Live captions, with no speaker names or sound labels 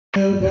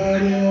Your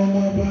body on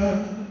my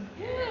back,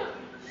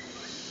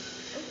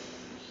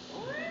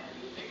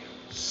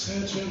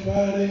 set your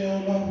body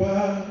on my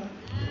back.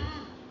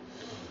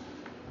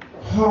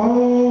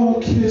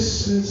 Oh,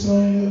 kisses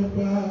on your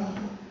back.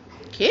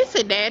 Kiss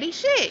it, daddy.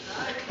 Shit.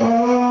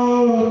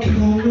 Oh,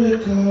 can I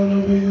lick all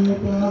over your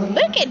back?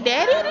 Lick it,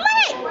 daddy.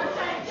 Lick.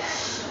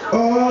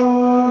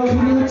 Oh,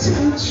 can I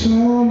touch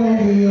all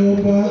over your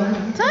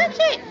back? Touch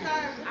it.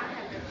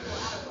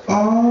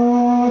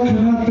 Oh,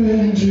 can I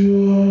bend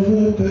you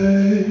over,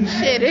 babe?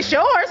 Shit, it's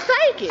yours.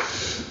 Take it.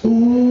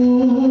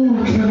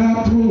 Ooh, can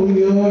I pull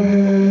your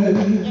head?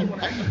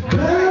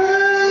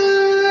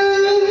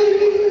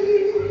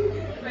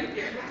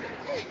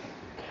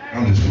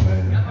 I'm just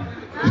playing.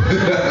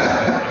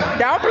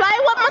 Don't play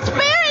with my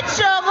spirit,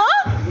 sugar.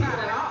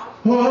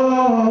 Oh,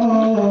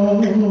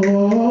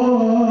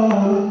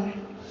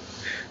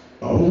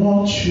 I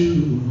want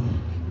you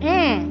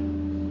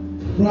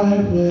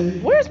right way.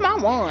 Where's my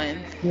wand?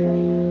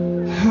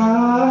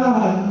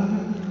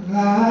 I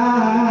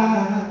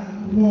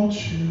want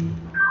you,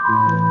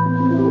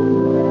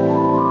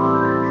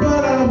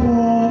 but I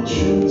want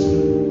you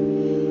to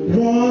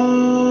want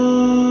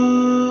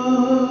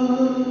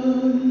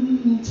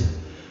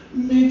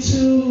me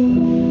too.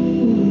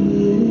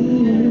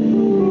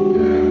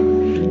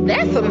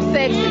 That's some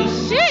sexy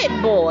shit,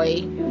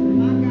 boy.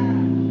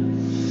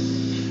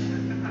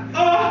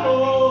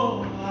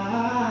 Oh,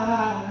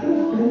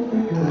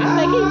 I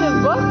think he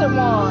just busted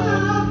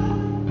one.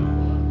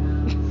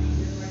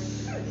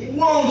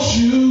 want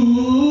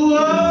you.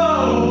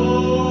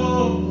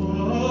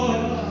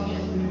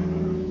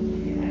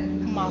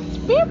 My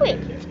spirit.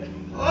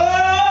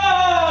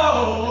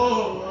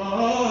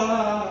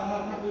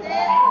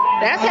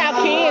 That's how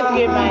kids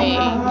get made.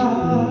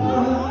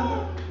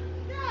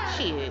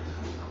 Shit.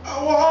 I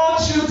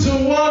want you to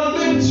want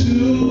me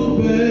too,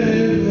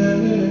 baby.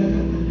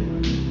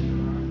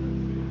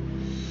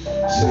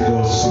 So it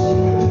goes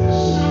something like this.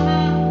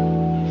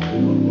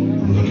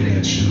 I'm looking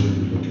at you and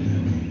you're looking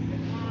at me.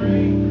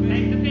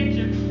 Take the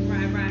picture.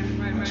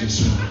 Right. I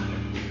just want to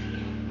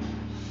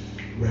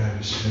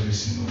ravish every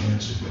single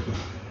inch of your body.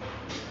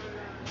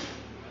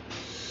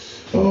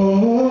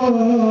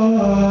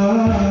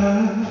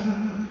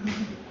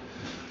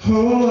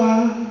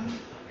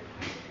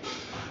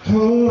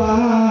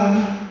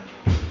 I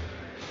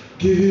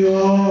give you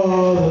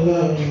all the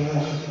love I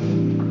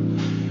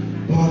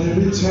want in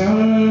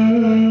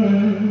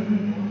return.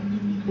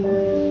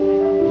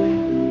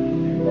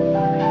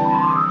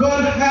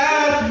 But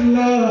half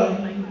love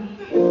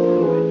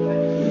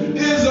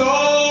is all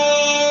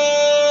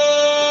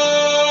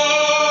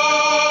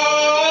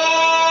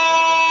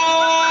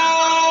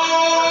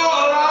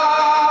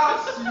I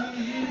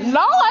see.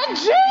 Lord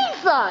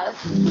Jesus.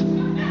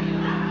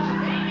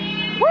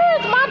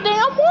 Where's my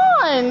damn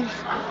wands?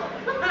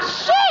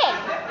 Shit.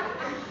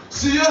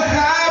 See your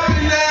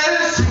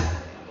happiness,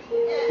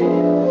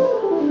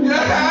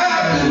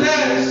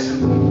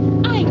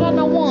 I ain't got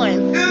no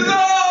wands. is all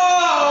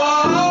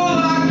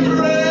I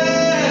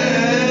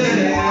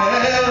crave. I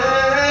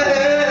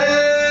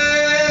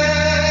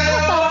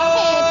thought I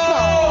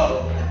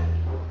had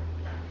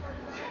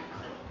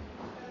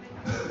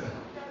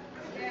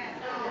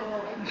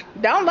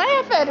some. Don't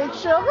laugh at it,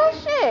 sugar.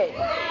 Shit.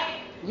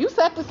 You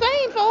set the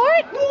scene for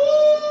it. Ooh,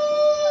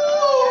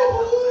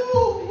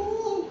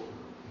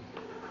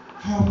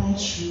 I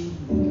want you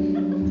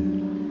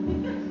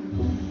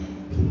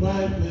the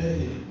right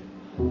way.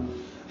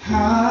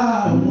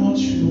 I want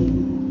you,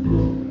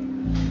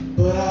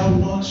 but I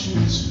want you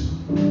to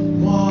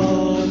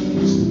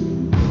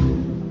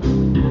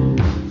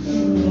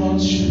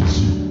want you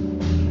to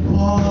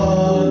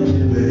want me,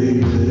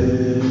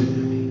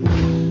 baby.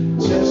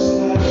 Just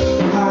like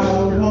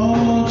I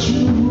want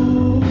you.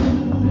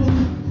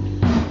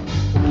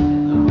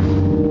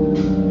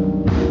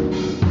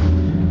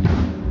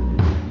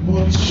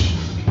 Want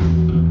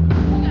you.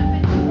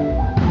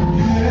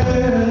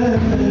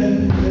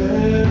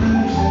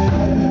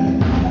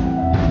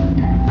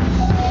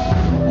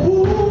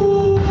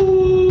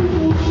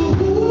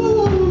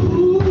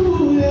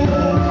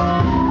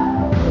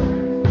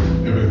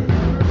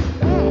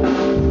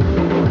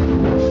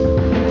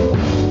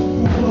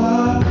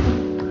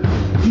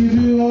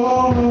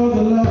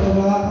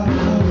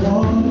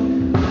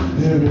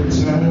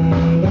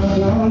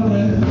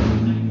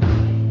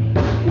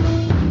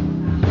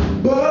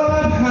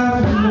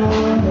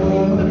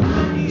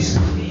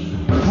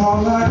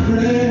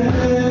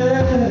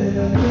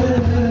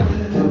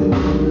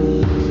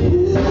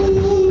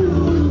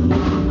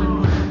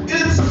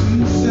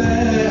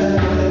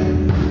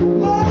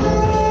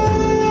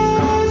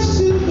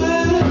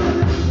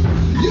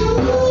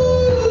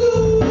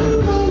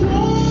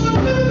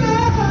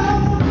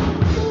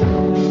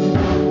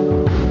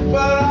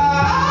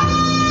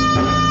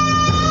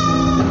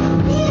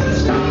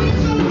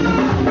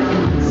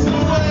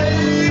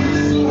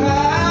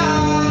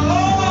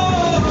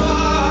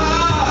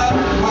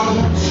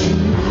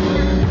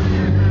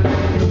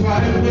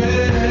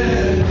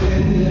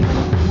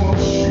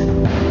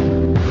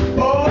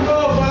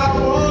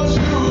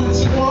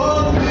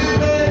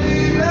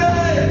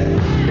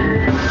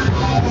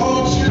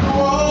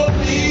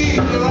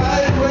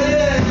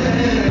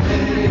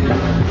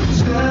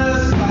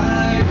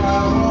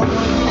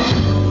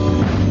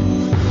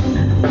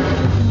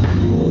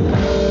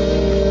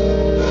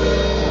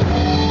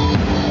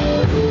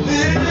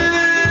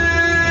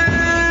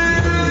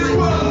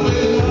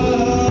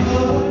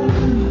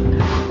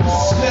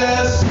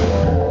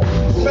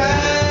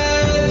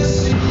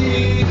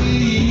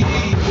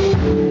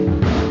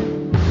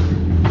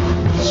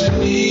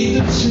 need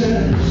the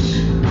church.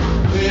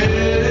 Yeah.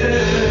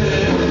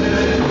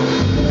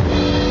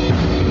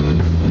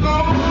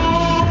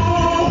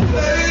 Don't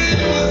play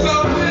with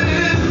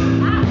something.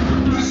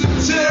 He's a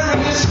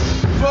terrorist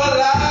for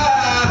life.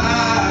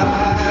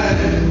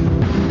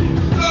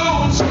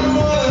 Don't you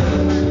wanna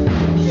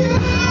kill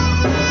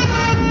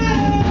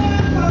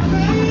my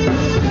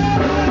baby?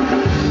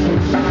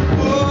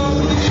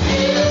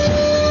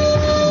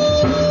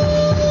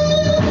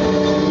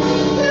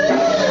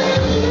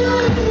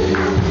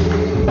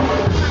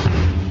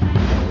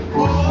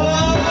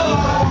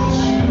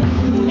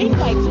 He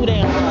like too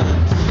damn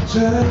much.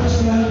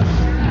 Just like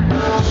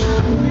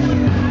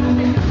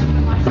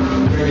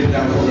bring it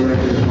down for the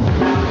record.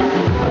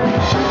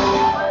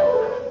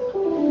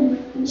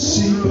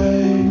 See,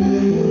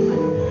 baby,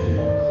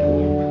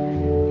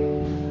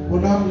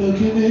 when I'm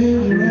looking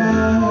in your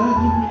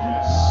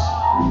eyes,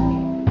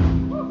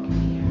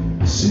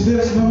 see,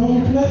 there's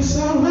no place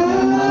I'd